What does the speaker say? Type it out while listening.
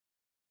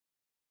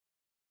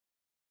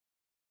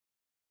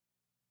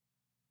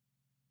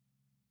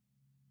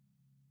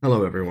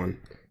Hello everyone,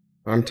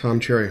 I'm Tom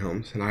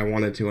Cherryholmes, and I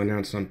wanted to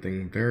announce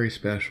something very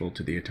special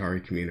to the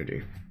Atari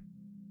community.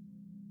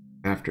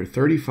 After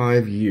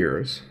 35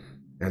 years,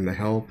 and the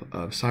help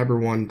of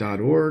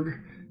cyber1.org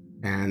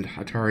and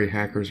Atari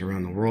hackers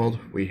around the world,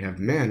 we have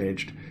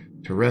managed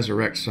to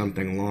resurrect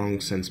something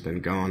long since been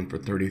gone for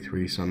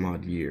 33 some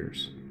odd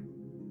years.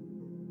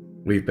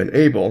 We've been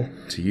able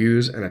to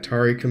use an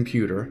Atari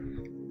computer,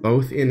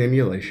 both in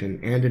emulation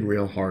and in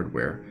real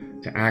hardware,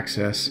 to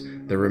access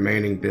the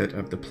remaining bit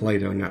of the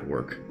PLATO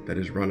network that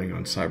is running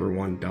on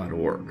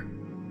cyber1.org.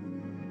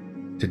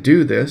 To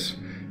do this,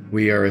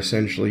 we are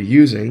essentially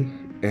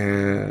using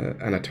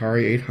an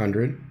Atari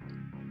 800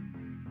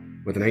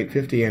 with an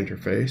 850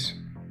 interface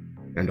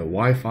and a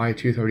Wi-Fi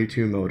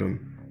 232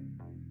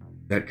 modem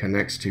that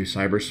connects to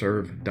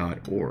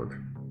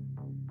cyberserve.org.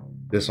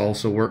 This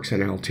also works in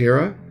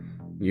Altirra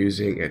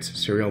using its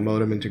serial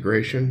modem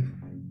integration,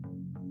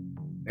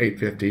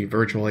 850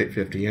 virtual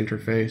 850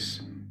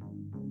 interface,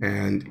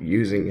 and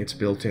using its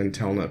built-in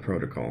telnet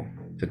protocol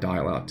to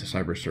dial out to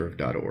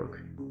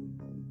cyberserve.org.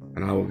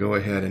 And I will go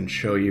ahead and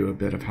show you a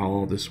bit of how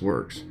all this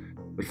works.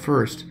 But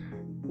first,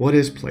 what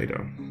is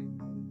PLATO?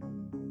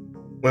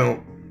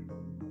 Well,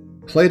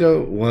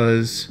 PLATO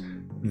was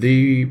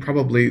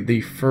probably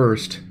the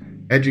first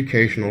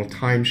educational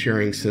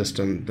time-sharing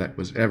system that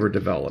was ever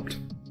developed.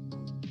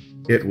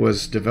 It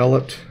was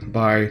developed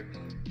by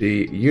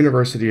the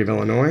University of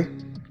Illinois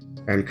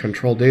and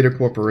Control Data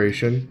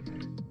Corporation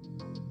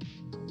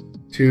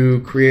to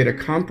create a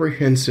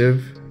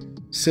comprehensive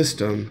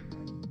system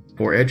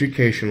for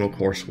educational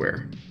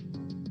courseware.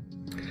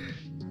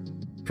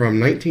 From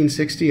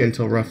 1960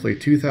 until roughly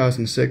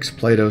 2006,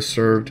 PLATO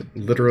served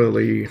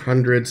literally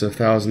hundreds of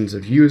thousands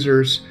of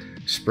users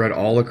spread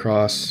all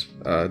across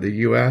the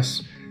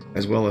US,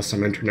 as well as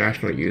some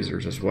international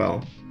users as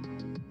well.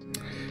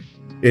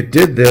 It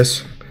did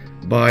this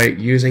by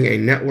using a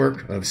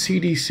network of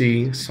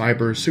CDC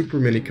cyber super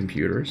mini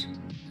computers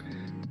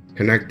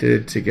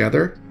connected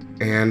together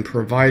and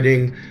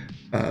providing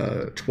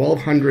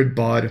 1200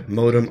 baud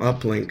modem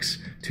uplinks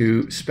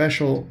to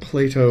special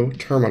PLATO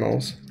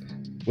terminals,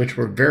 which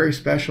were very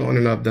special in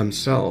and of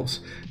themselves,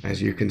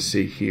 as you can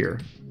see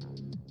here.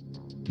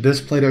 This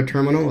PLATO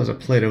terminal is a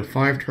PLATO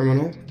 5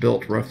 terminal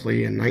built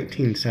roughly in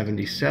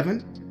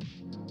 1977.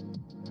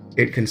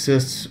 It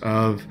consists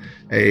of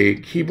a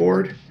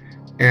keyboard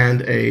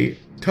and a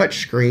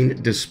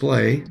touchscreen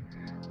display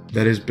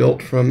that is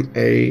built from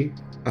a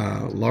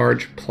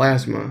large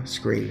plasma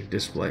screen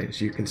display.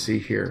 As you can see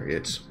here,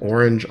 it's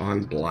orange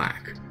on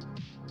black.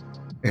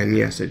 And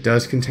yes, it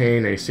does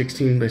contain a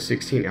 16 by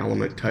 16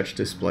 element touch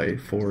display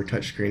for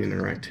touchscreen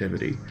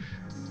interactivity.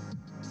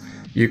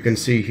 You can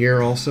see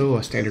here also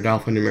a standard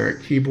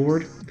alphanumeric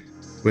keyboard,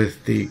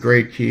 with the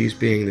gray keys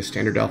being the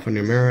standard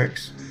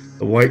alphanumerics.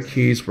 The white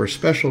keys were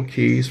special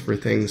keys for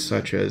things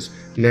such as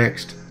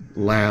next,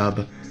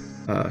 lab,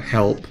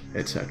 help,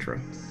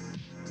 etc.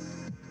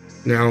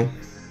 Now,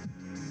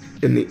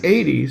 in the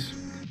 80s,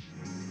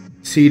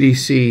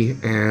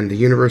 CDC and the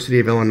University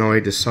of Illinois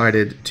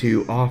decided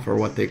to offer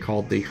what they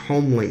called the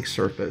HomeLink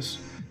Surface,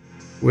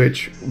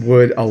 which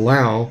would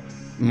allow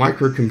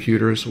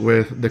microcomputers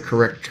with the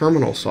correct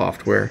terminal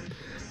software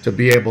to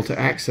be able to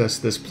access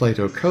this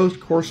PLATO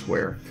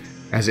courseware,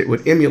 as it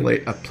would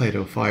emulate a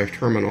PLATO 5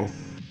 terminal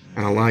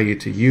and allow you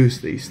to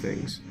use these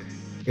things.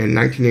 In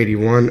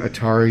 1981,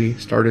 Atari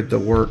started to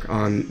work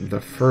on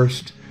the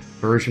first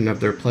version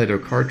of their PLATO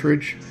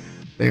cartridge.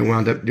 They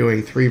wound up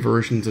doing 3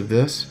 versions of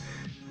this,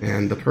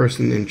 and the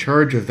person in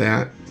charge of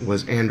that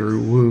was Andrew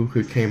Wu,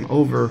 who came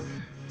over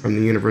from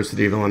the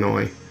University of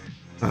Illinois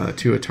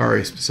to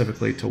Atari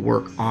specifically to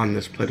work on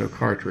this PLATO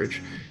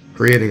cartridge,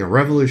 creating a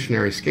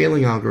revolutionary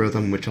scaling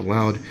algorithm which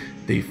allowed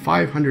the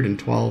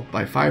 512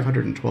 by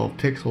 512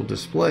 pixel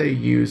display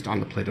used on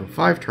the PLATO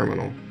 5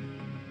 terminal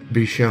to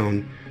be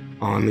shown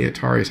on the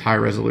Atari's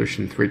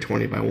high-resolution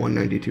 320 by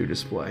 192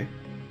 display.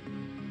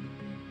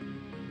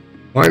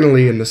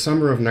 Finally, in the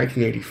summer of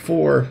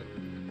 1984,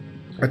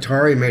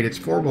 Atari made its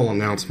formal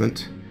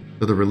announcement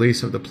for the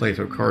release of the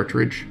PLATO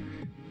cartridge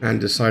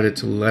and decided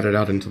to let it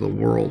out into the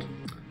world.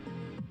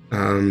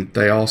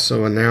 They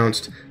also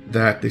announced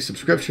that the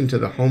subscription to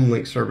the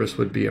HomeLink service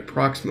would be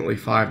approximately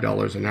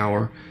 $5 an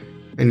hour,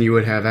 and you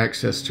would have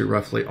access to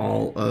roughly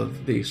all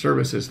of the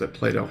services that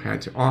PLATO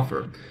had to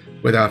offer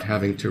without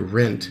having to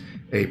rent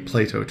a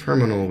PLATO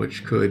terminal,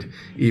 which could,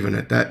 even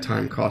at that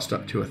time, cost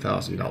up to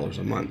 $1,000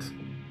 a month.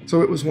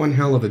 So it was one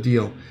hell of a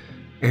deal,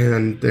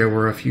 and there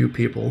were a few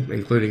people,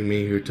 including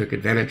me, who took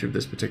advantage of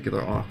this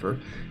particular offer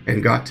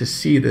and got to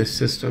see this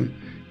system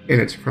in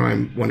its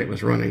prime when it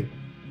was running.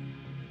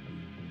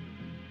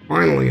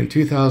 Finally, in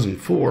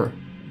 2004,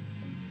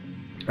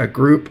 a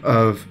group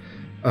of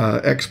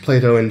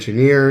ex-PLATO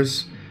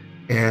engineers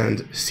and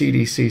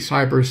CDC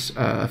cyber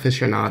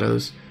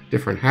aficionados,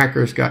 different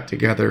hackers, got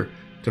together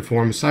to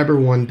form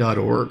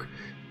cyber1.org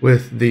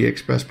with the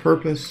express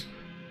purpose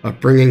of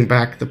bringing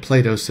back the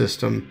PLATO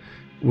system,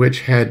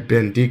 which had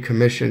been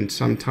decommissioned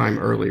some time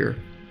earlier.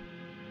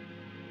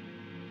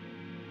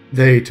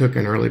 They took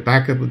an early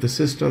backup of the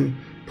system,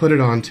 put it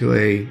onto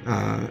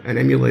an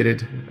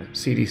emulated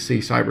CDC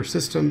cyber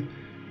system,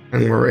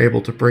 and we're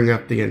able to bring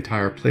up the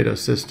entire PLATO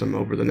system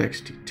over the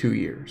next 2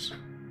 years.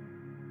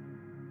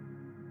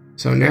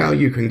 So now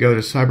you can go to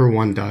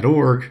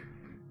cyber1.org,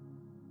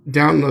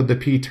 download the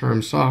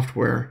PTERM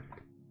software,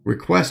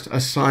 request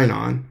a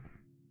sign-on,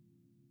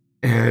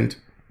 and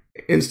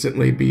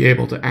instantly be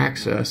able to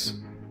access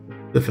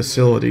the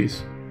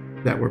facilities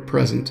that were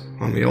present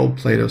on the old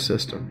PLATO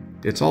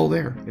system. It's all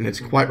there, and it's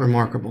quite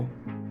remarkable.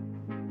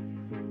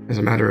 As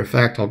a matter of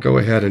fact, I'll go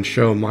ahead and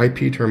show my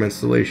PTERM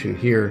installation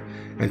here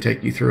and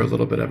take you through a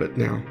little bit of it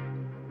now.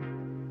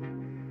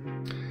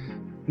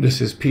 This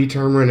is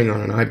PTERM running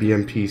on an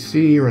IBM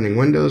PC, running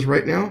Windows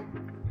right now,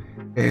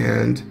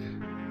 and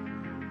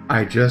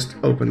I just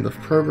opened the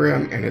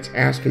program and it's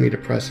asking me to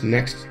press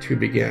next to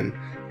begin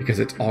because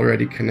it's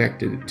already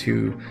connected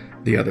to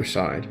the other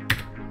side.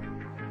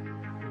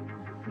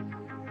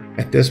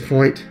 At this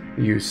point,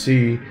 you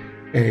see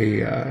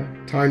a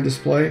time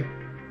display,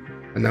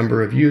 a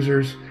number of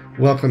users.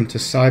 Welcome to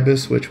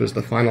Cybus, which was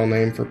the final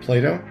name for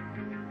PLATO.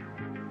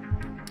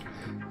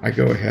 I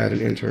go ahead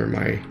and enter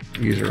my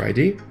user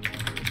ID.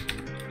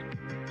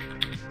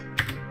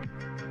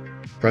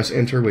 Press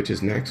enter, which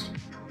is next.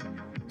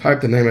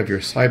 Type the name of your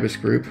Cybus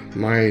group.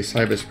 My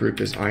Cybus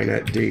group is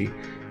INETD.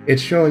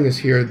 It's showing us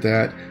here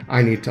that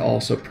I need to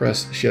also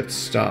press Shift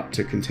Stop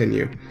to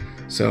continue.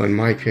 So in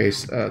my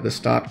case, the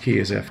stop key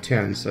is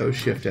F10, so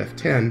Shift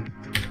F10.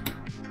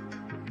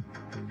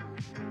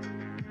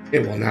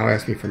 It will now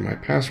ask me for my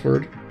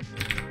password.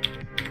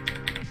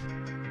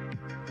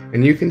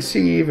 And you can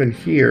see even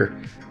here,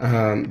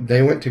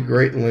 they went to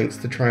great lengths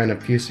to try and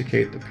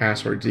obfuscate the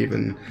passwords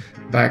even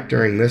back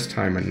during this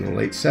time in the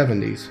late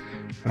 70s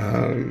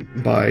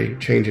by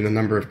changing the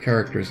number of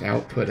characters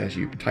output as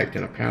you typed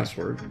in a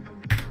password.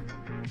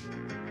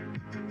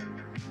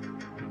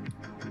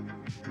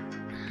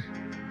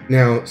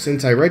 Now,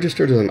 since I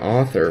registered as an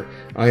author,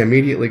 I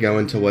immediately go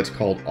into what's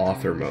called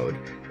author mode,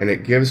 and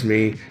it gives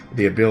me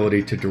the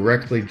ability to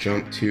directly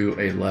jump to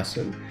a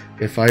lesson.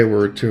 If I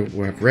were to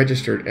have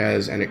registered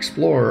as an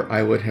explorer,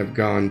 I would have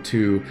gone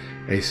to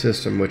a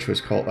system which was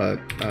called a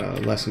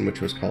lesson which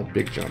was called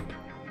Big Jump,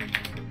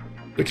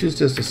 which is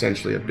just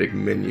essentially a big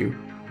menu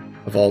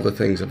of all the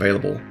things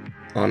available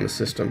on the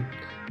system.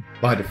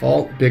 By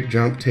default, Big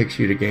Jump takes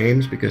you to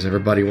games because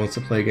everybody wants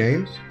to play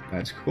games.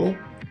 That's cool.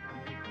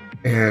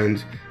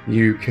 And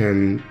you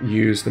can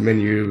use the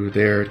menu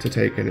there to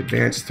take and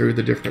advance through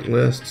the different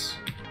lists.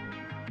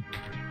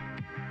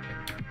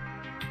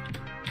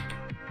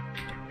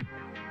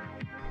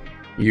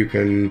 You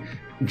can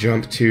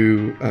jump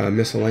to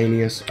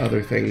miscellaneous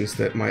other things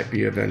that might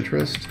be of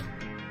interest.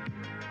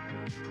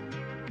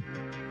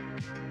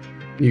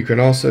 You can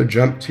also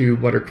jump to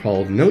what are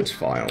called notes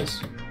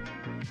files,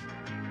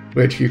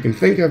 which you can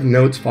think of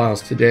notes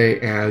files today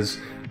as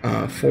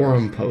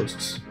forum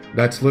posts.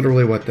 That's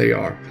literally what they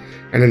are.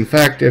 And in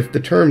fact, if the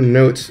term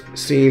notes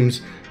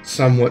seems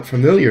somewhat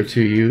familiar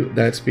to you,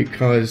 that's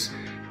because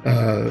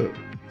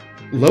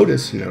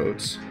Lotus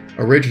Notes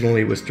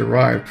originally was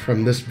derived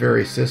from this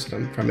very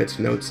system, from its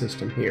note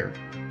system here,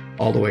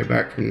 all the way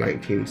back from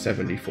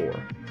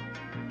 1974.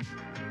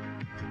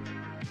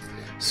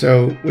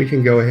 So we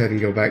can go ahead and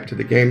go back to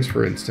the games,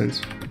 for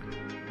instance.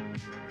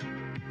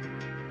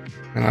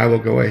 And I will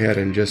go ahead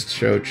and just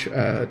show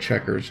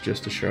checkers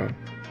just to show.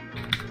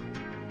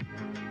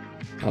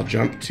 I'll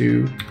jump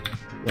to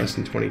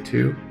lesson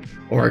 22,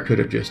 or I could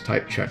have just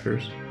typed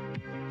checkers.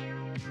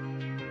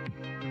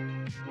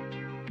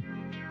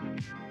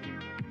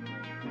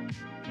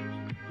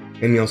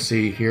 And you'll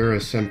see here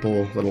a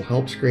simple little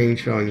help screen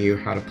showing you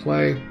how to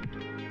play.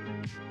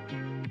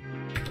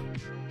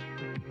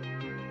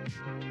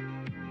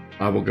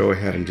 I will go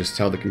ahead and just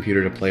tell the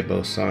computer to play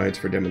both sides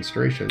for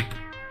demonstration.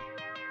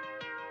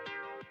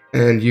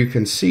 And you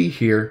can see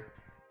here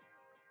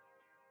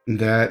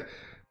that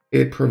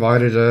it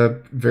provided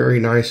a very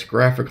nice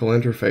graphical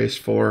interface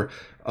for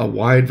a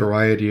wide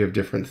variety of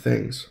different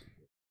things.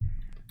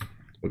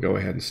 We'll go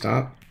ahead and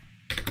stop.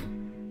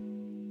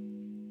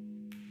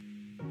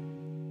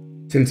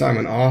 Since I'm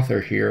an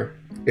author here,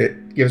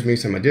 it gives me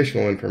some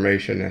additional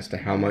information as to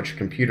how much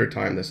computer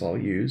time this all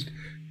used,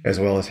 as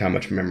well as how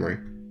much memory,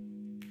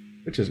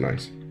 which is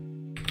nice.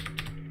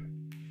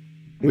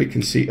 We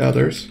can see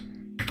others,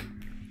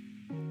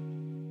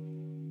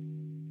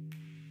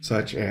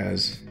 such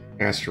as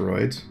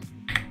asteroids,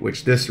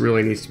 which this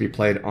really needs to be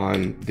played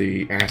on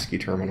the ASCII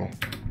terminal.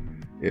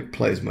 It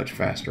plays much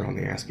faster on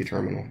the ASCII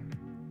terminal,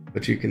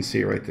 but you can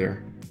see right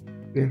there,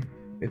 yeah,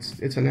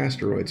 it's an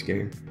asteroids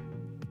game.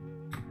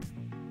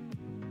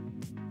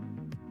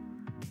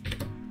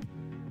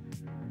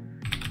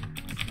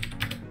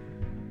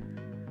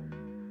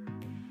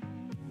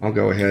 I'll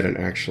go ahead and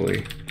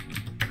actually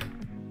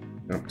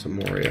jump to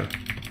Moria.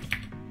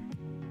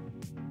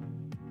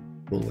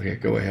 We'll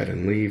go ahead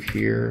and leave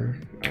here.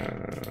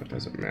 It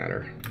doesn't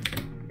matter.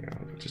 Yeah,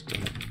 I'll just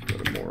go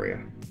to Moria.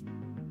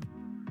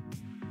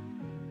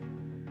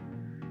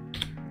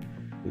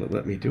 Will it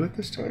let me do it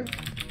this time?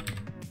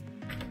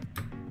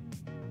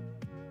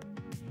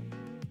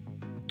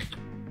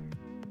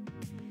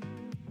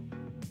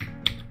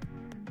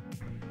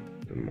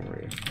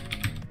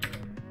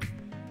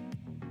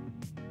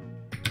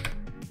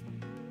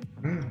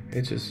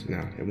 it just,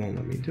 no, it won't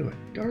let me do it.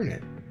 Darn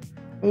it.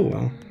 Oh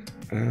well.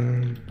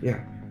 Yeah.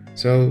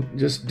 So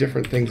just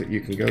different things that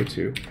you can go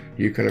to.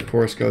 You can of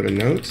course go to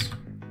notes,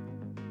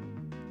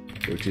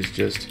 which is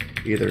just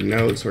either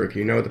notes, or if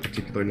you know the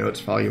particular notes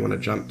file you want to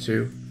jump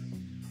to,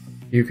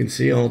 you can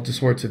see all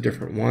sorts of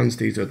different ones.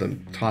 These are the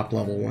top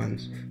level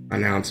ones: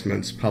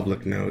 announcements,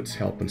 public notes,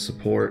 help and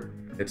support,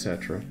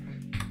 etc.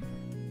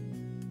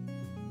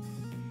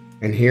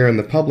 And here in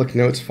the public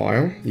notes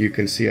file, you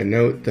can see a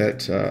note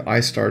that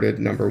I started,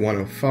 number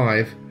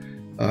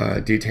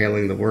 105,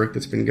 detailing the work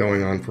that's been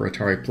going on for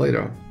Atari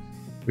PLATO.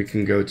 We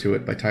can go to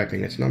it by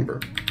typing its number.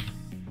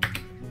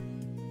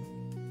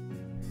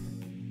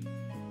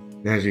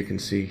 As you can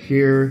see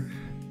here,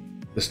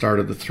 the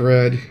start of the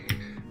thread,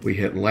 we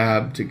hit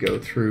lab to go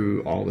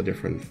through all the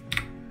different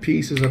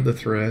pieces of the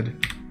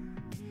thread,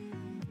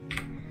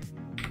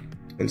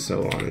 and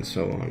so on and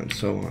so on and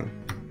so on.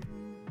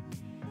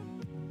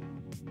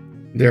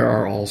 There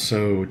are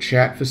also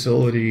chat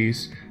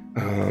facilities,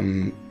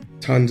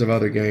 tons of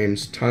other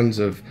games, tons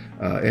of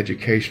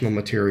educational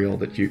material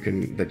that you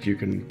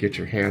can get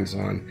your hands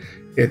on.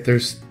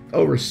 There's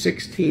over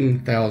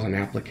 16,000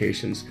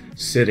 applications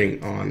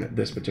sitting on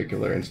this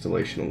particular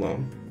installation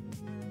alone.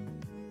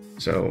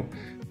 So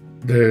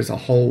there's a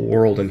whole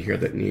world in here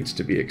that needs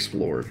to be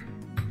explored.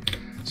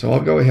 So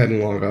I'll go ahead and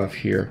log off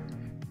here,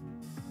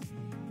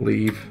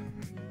 leave,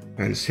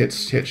 and hit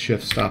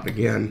shift stop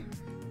again,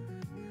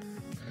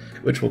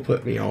 which will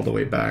put me all the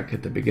way back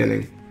at the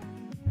beginning.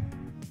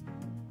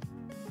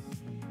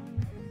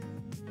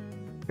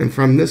 And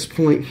from this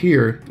point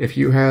here, if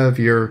you have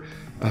your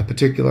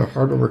particular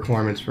hardware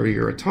requirements for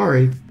your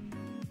Atari,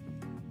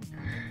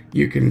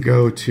 you can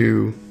go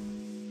to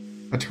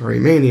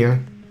Atari Mania,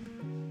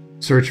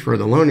 search for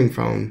the learning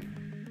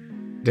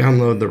phone,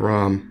 download the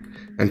ROM,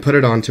 and put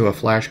it onto a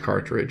flash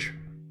cartridge.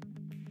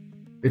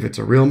 If it's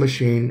a real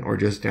machine, or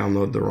just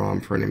download the ROM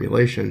for an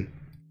emulation.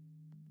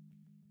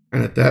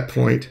 And at that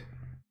point,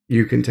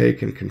 you can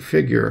take and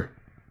configure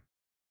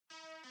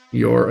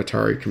your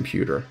Atari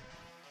computer.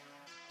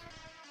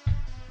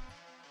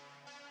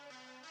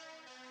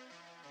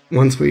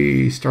 Once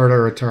we start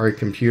our Atari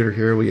computer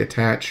here, we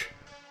attach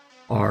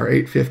our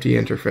 850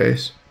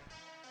 interface.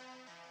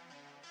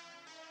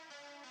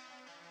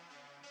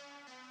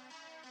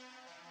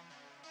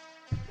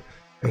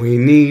 And we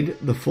need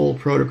the full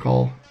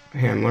protocol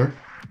handler,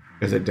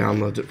 as it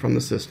downloads it from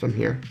the system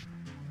here.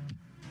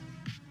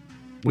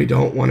 We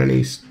don't want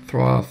any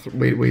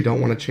we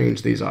don't want to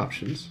change these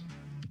options.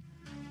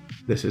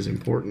 This is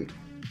important.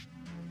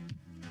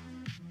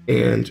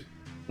 And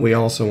we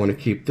also want to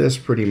keep this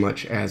pretty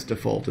much as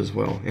default as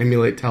well.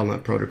 Emulate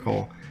Telnet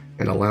protocol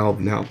and allow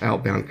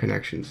outbound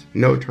connections.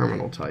 No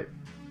terminal type.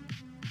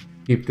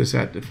 Keep this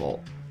at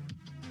default.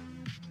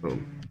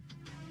 Boom.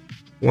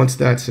 Once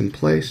that's in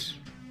place,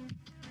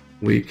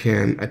 we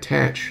can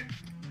attach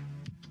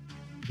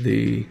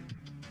the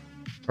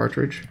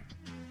cartridge.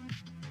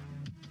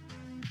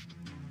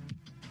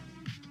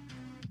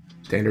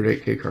 Standard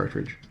 8K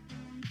cartridge.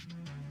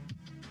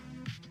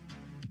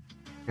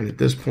 And at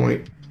this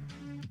point,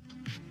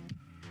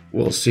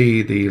 we'll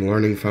see the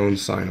learning phone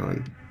sign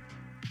on.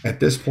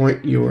 At this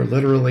point, you are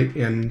literally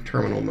in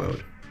terminal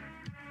mode.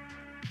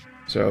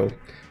 So,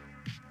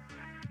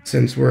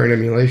 since we're in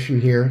emulation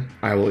here,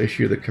 I will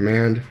issue the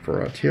command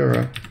for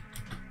Altirra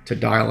to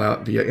dial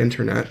out via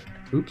internet.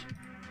 Oops.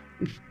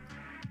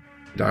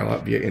 Dial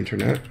out via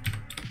internet.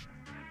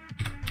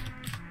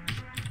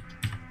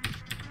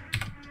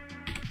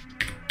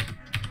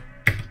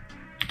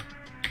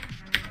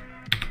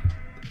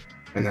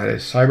 And that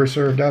is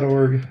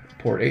cyberserve.org,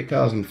 port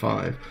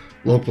 8005.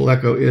 Local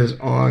echo is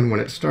on when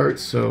it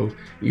starts, so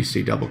you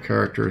see double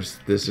characters.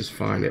 This is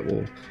fine, it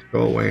will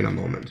go away in a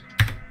moment.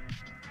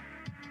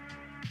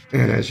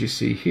 And as you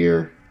see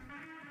here,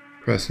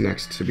 press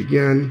next to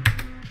begin.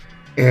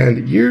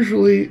 And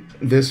usually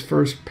this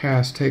first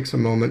pass takes a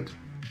moment,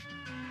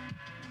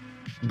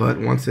 but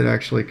once it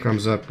actually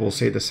comes up, we'll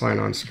see the sign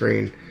on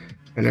screen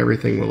and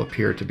everything will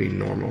appear to be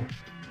normal.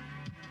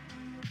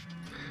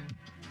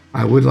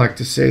 I would like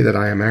to say that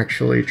I am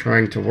actually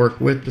trying to work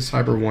with the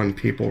CyberOne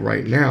people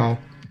right now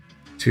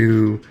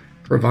to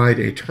provide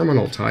a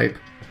terminal type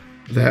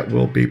that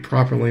will be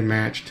properly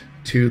matched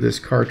to this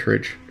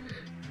cartridge,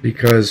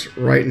 because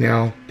right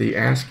now the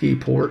ASCII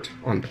port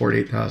on port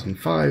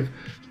 8005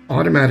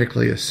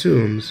 automatically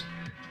assumes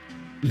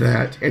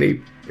that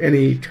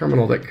any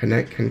terminal that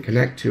can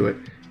connect to it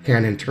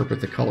can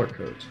interpret the color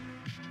codes.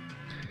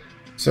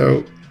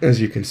 So as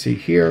you can see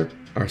here,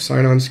 our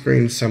sign-on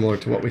screen is similar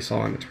to what we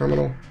saw in the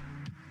terminal.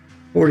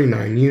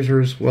 49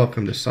 users,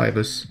 welcome to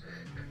Cybus.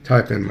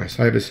 Type in my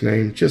Cybus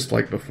name just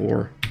like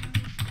before.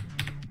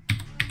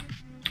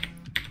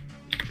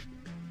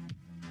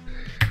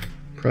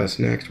 Press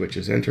next, which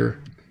is enter.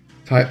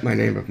 Type my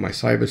name of my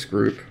Cybus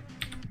group,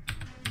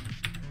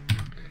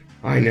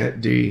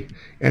 inetd,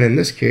 and in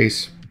this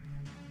case,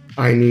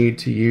 I need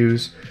to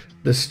use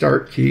the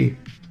start key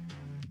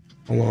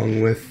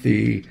along with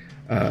the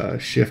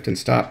shift and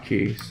stop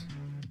keys,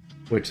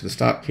 which the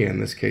stop key in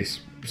this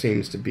case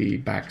seems to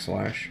be \.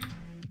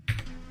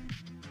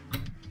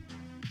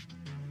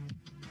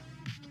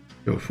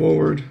 Go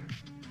forward,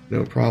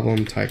 no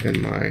problem, type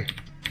in my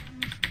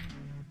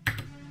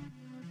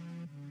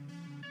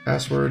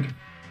password.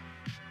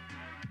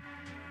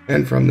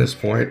 And from this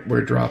point,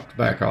 we're dropped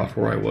back off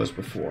where I was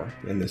before,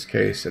 in this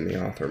case in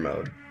the author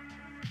mode.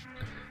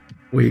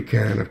 We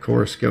can, of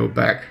course, go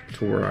back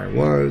to where I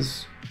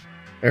was.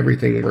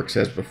 Everything works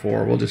as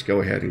before. We'll just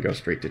go ahead and go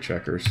straight to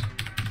checkers.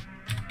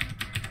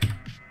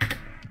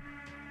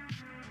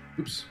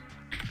 Oops.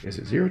 Is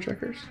it 0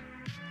 checkers?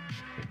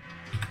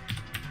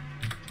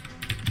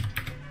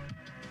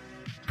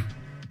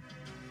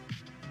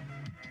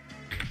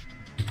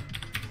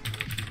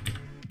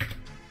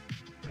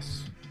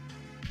 Yes.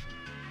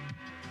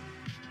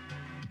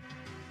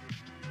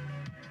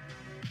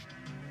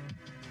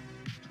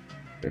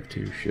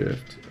 F2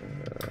 shift.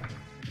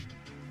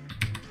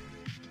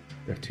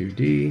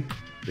 F2D.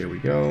 There we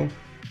go.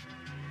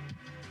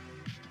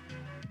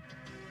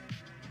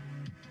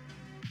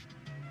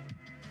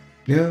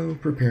 Now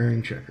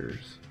preparing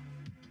checkers.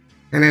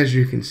 And as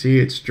you can see,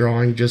 it's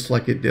drawing just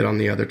like it did on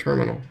the other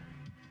terminal.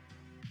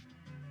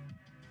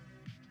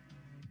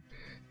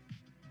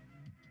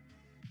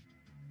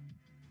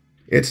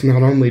 It's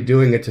not only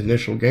doing its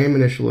initial game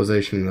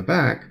initialization in the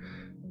back,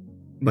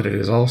 but it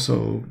is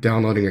also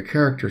downloading a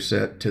character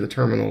set to the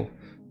terminal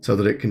so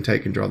that it can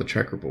take and draw the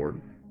checkerboard.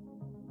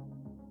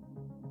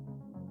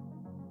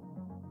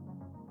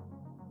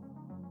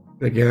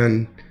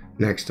 Again,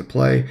 next to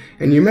play,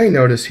 and you may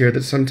notice here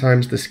that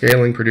sometimes the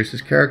scaling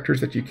produces characters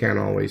that you can't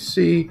always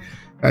see.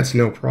 That's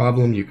no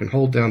problem. You can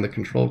hold down the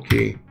control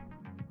key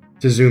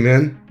to zoom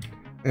in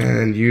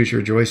and use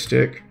your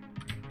joystick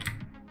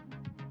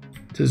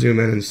to zoom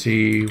in and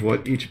see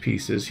what each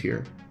piece is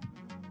here.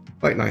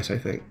 Quite nice, I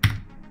think.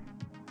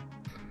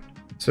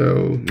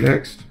 So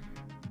next,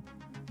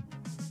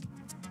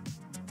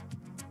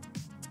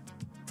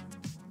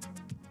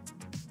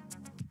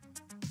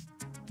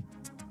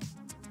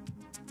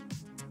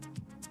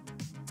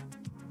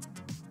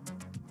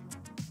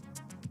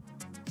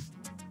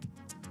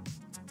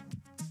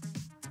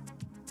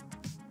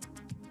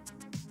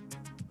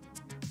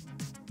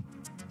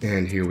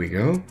 and here we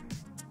go.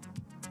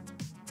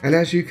 And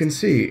as you can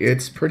see,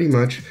 it's pretty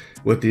much,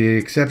 with the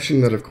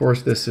exception that of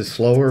course this is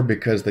slower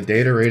because the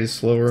data rate is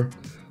slower,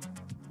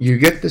 you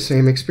get the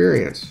same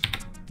experience.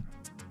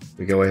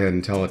 We go ahead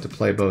and tell it to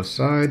play both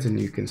sides, and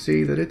you can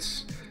see that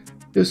it's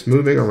just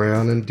moving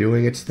around and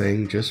doing its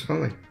thing just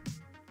fine.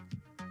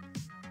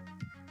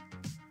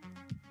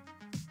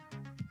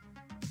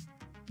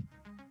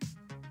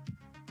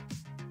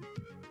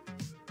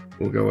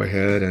 We'll go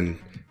ahead and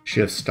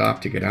shift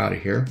stop to get out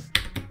of here.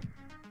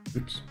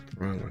 Oops,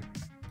 wrong one.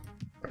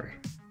 Sorry.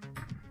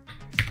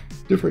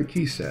 Different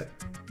key set.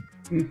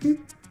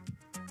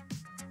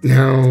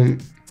 Now,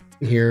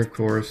 here, of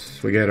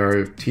course, we get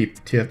our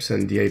tips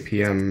and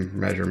DAPM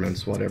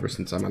measurements, whatever,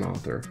 since I'm an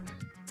author.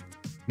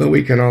 But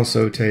we can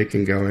also take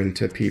and go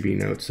into PB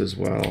notes as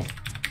well.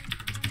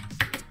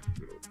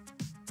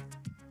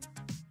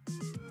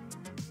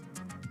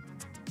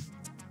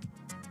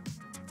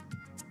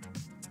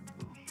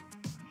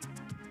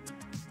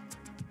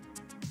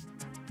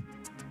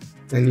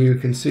 And you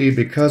can see,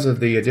 because of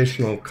the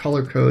additional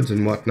color codes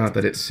and whatnot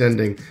that it's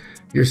sending,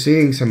 you're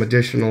seeing some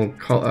additional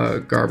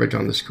garbage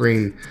on the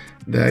screen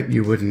that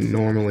you wouldn't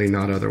normally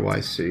not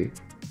otherwise see.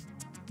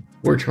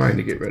 We're trying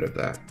to get rid of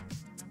that.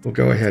 We'll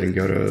go ahead and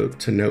go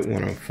to note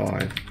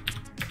 105.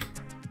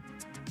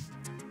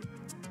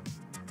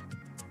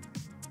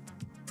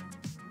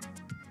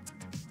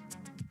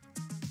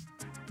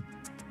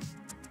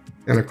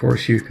 And of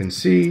course you can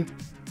see,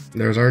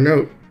 there's our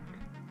note.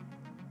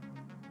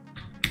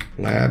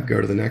 Lab, go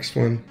to the next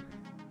one.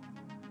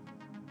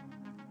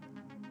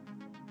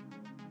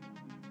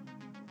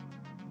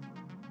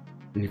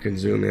 You can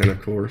zoom in,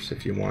 of course,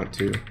 if you want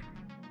to.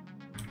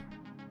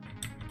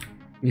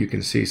 You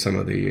can see some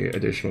of the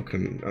additional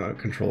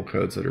control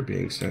codes that are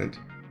being sent.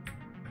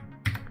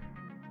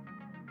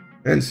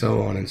 And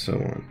so on and so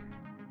on.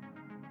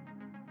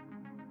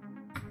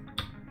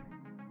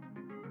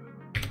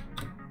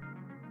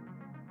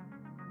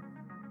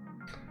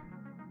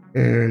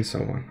 And so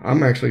on.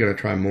 I'm actually going to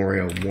try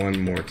Morio one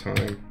more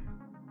time.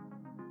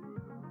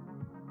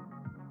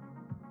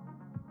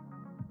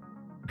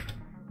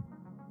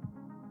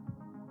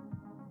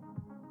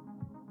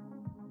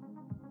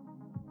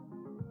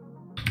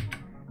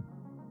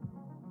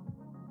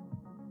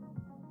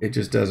 It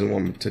just doesn't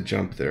want to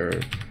jump there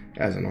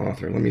as an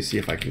author. Let me see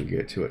if I can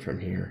get to it from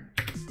here.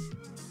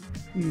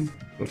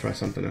 We'll try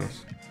something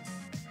else.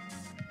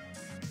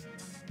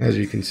 As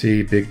you can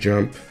see, big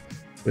jump,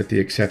 with the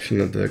exception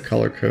of the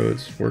color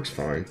codes, works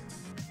fine.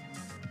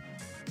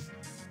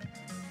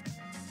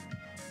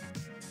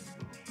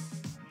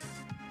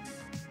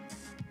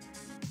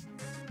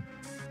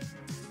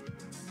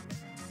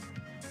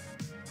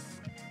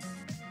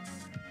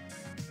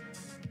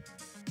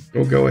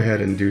 We'll go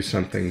ahead and do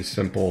something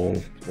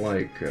simple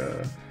like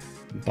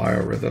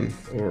biorhythm,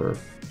 or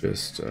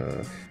just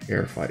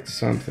air fight,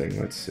 something.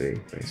 Let's see,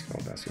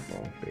 baseball,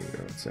 basketball,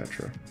 bingo,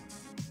 etc.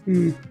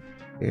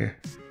 Yeah,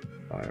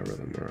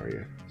 biorhythm, where are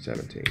you?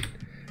 17.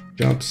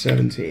 Jump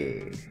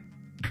 17.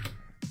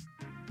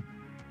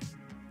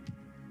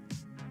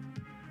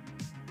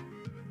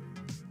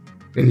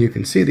 And you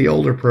can see the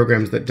older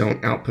programs that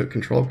don't output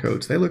control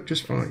codes, they look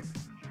just fine.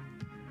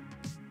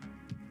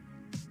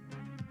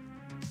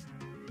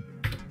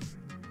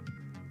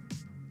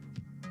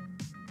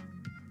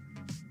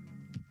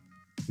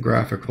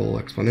 Graphical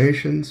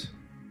explanations.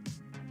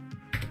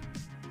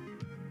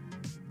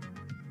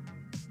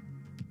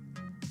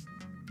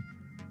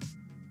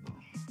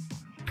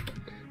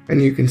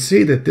 And you can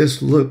see that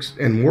this looks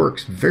and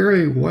works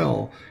very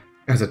well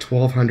as a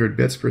 1200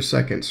 bits per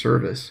second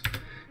service.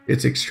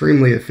 It's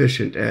extremely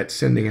efficient at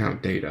sending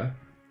out data.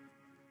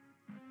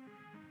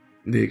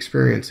 The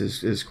experience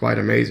is quite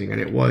amazing,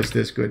 and it was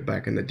this good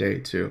back in the day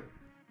too.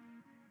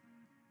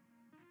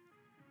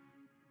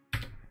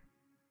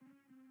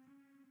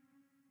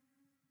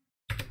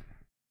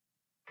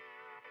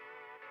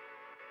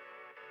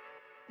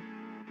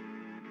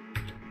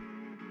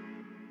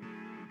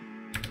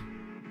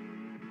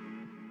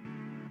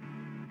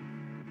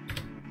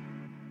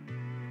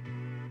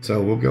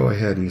 So we'll go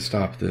ahead and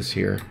stop this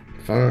here.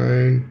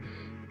 Fine.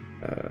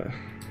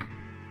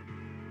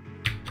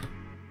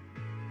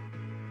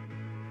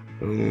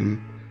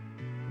 Boom.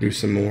 Do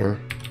some more.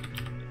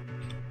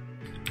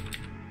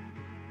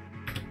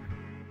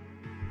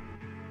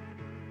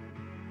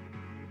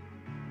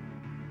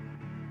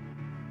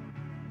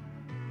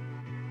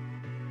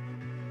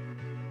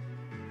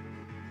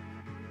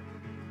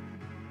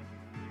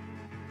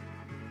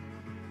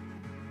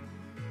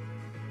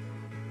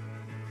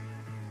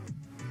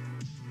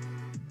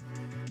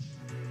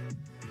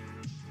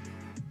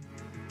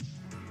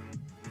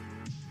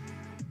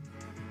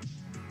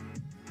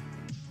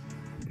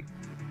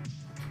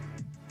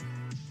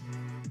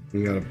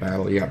 You got a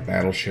battle, you got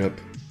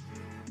battleship.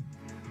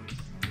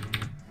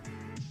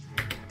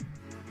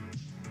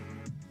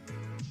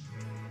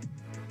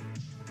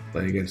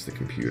 Play against the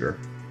computer.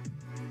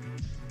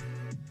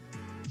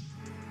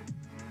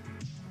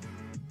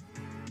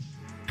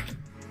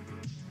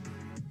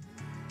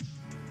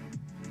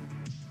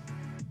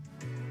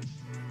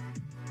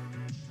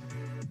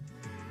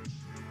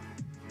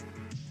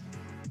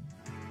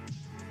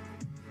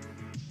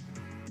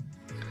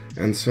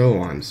 And so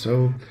on.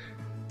 So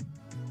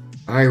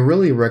I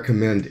really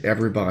recommend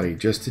everybody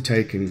just to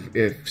take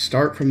and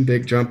start from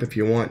Big Jump if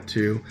you want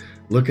to.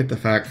 Look at the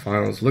fact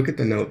files, look at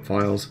the note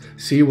files,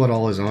 see what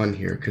all is on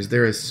here, because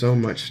there is so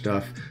much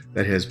stuff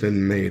that has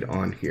been made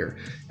on here.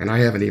 And I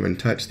haven't even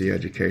touched the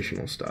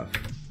educational stuff.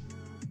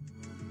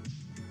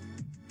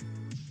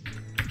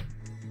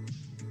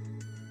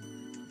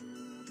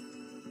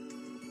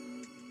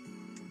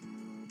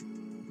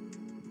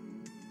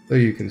 So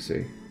you can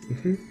see.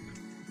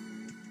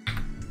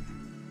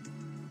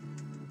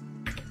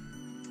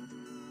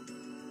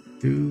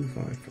 2,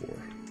 5, 4.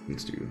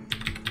 Let's do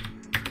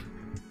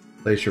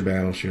place your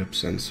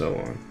battleships and so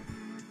on.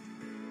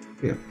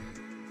 Yeah.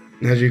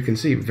 As you can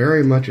see,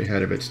 very much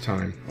ahead of its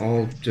time.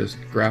 All just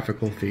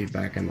graphical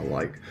feedback and the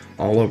like.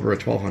 All over a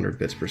 1200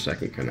 bits per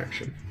second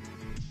connection.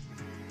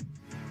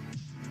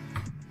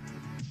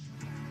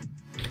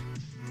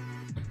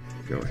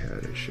 Go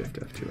ahead and shift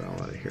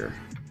F2L out of here.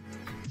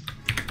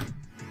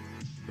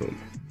 Boom.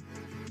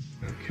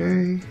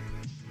 Okay.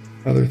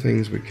 Other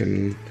things we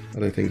can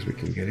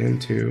get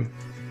into.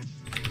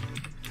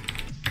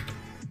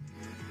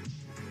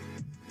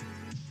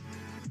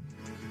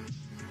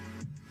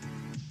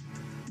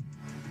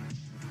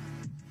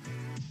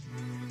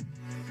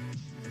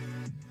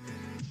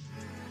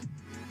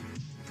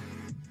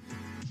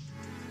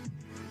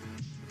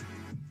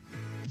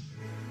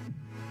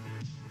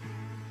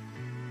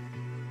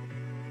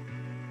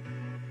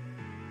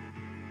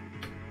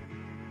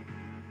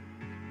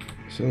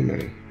 So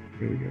many.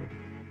 Here we go.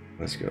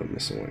 Let's go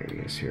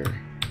miscellaneous here.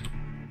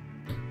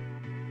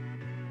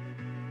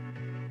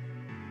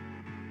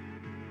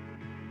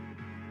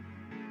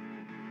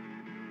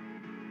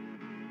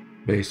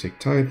 Basic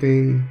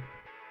typing.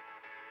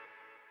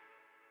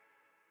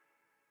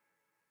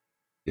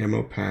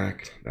 Demo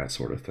pack, that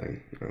sort of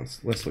thing.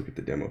 Let's look at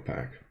the demo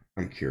pack.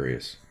 I'm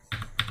curious.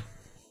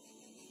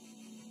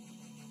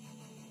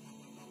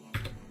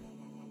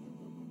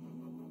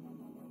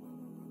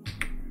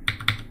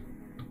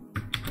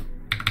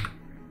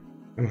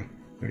 Come on,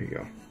 there you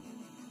go.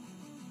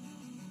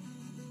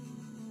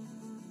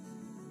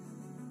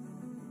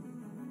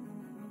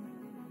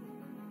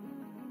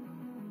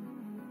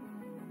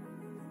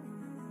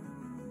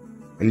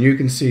 And you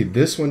can see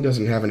this one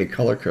doesn't have any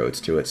color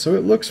codes to it, so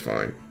it looks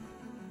fine.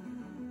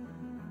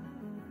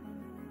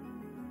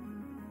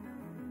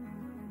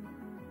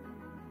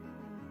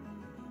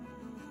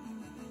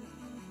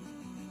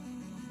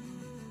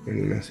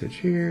 Any message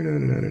here?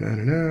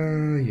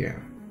 No. Yeah.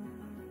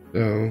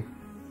 So.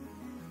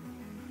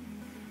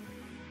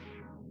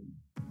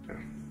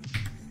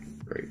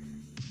 Great.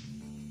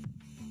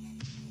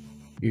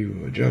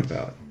 You jump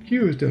out.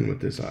 Q is done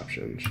with this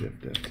option.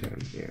 Shift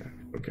F10.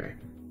 Yeah. Okay.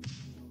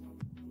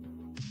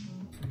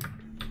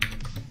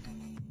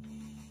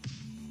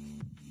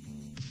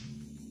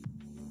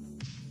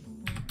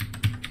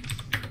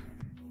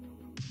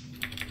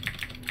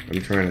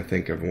 I'm trying to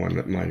think of one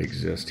that might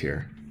exist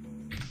here.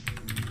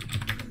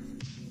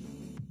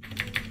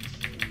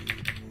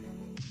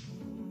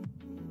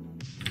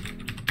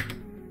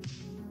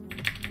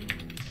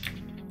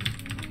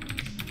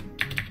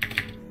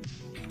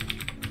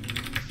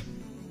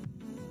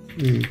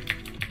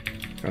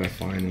 Gotta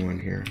find one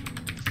here.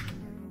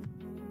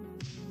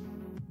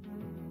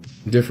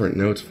 Different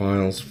notes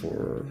files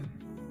for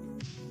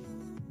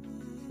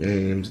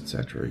games,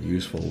 etc.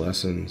 Useful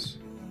lessons,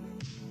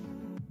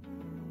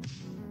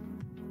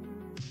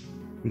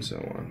 and so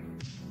on.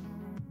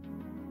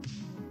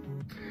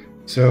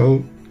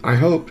 So I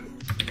hope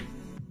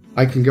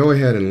I can go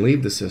ahead and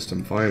leave the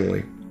system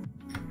finally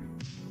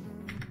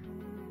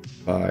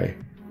by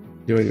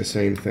doing the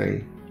same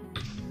thing.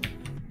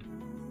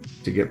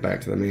 To get back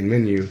to the main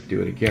menu,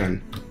 do it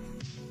again,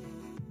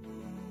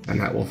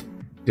 and that will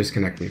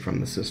disconnect me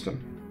from the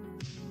system.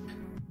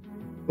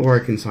 Or I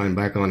can sign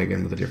back on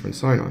again with a different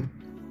sign-on.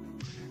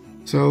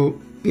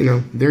 So, you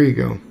know, there you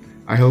go.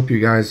 I hope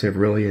you guys have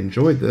really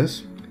enjoyed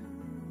this.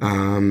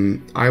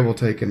 I will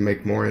take and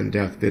make more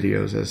in-depth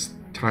videos as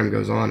time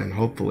goes on, and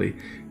hopefully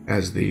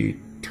as the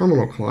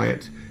terminal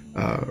client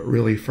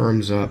really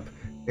firms up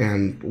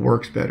and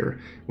works better.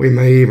 We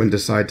may even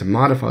decide to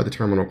modify the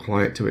terminal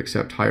client to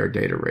accept higher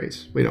data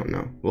rates. We don't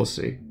know. We'll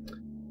see.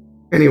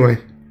 Anyway,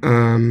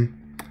 I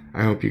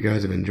hope you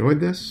guys have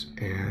enjoyed this,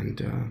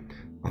 and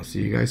I'll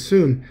see you guys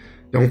soon.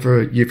 Don't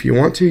forget, if you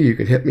want to, you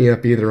can hit me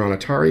up either on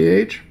Atari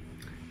Age,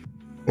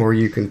 or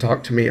you can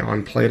talk to me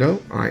on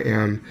PLATO. I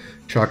am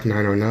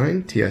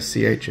Chuck909,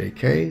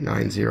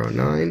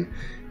 TSCHAK909,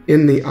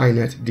 in the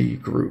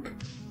INETD group.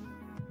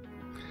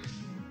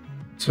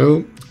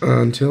 So,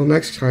 until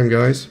next time,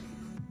 guys,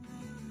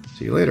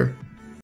 see you later.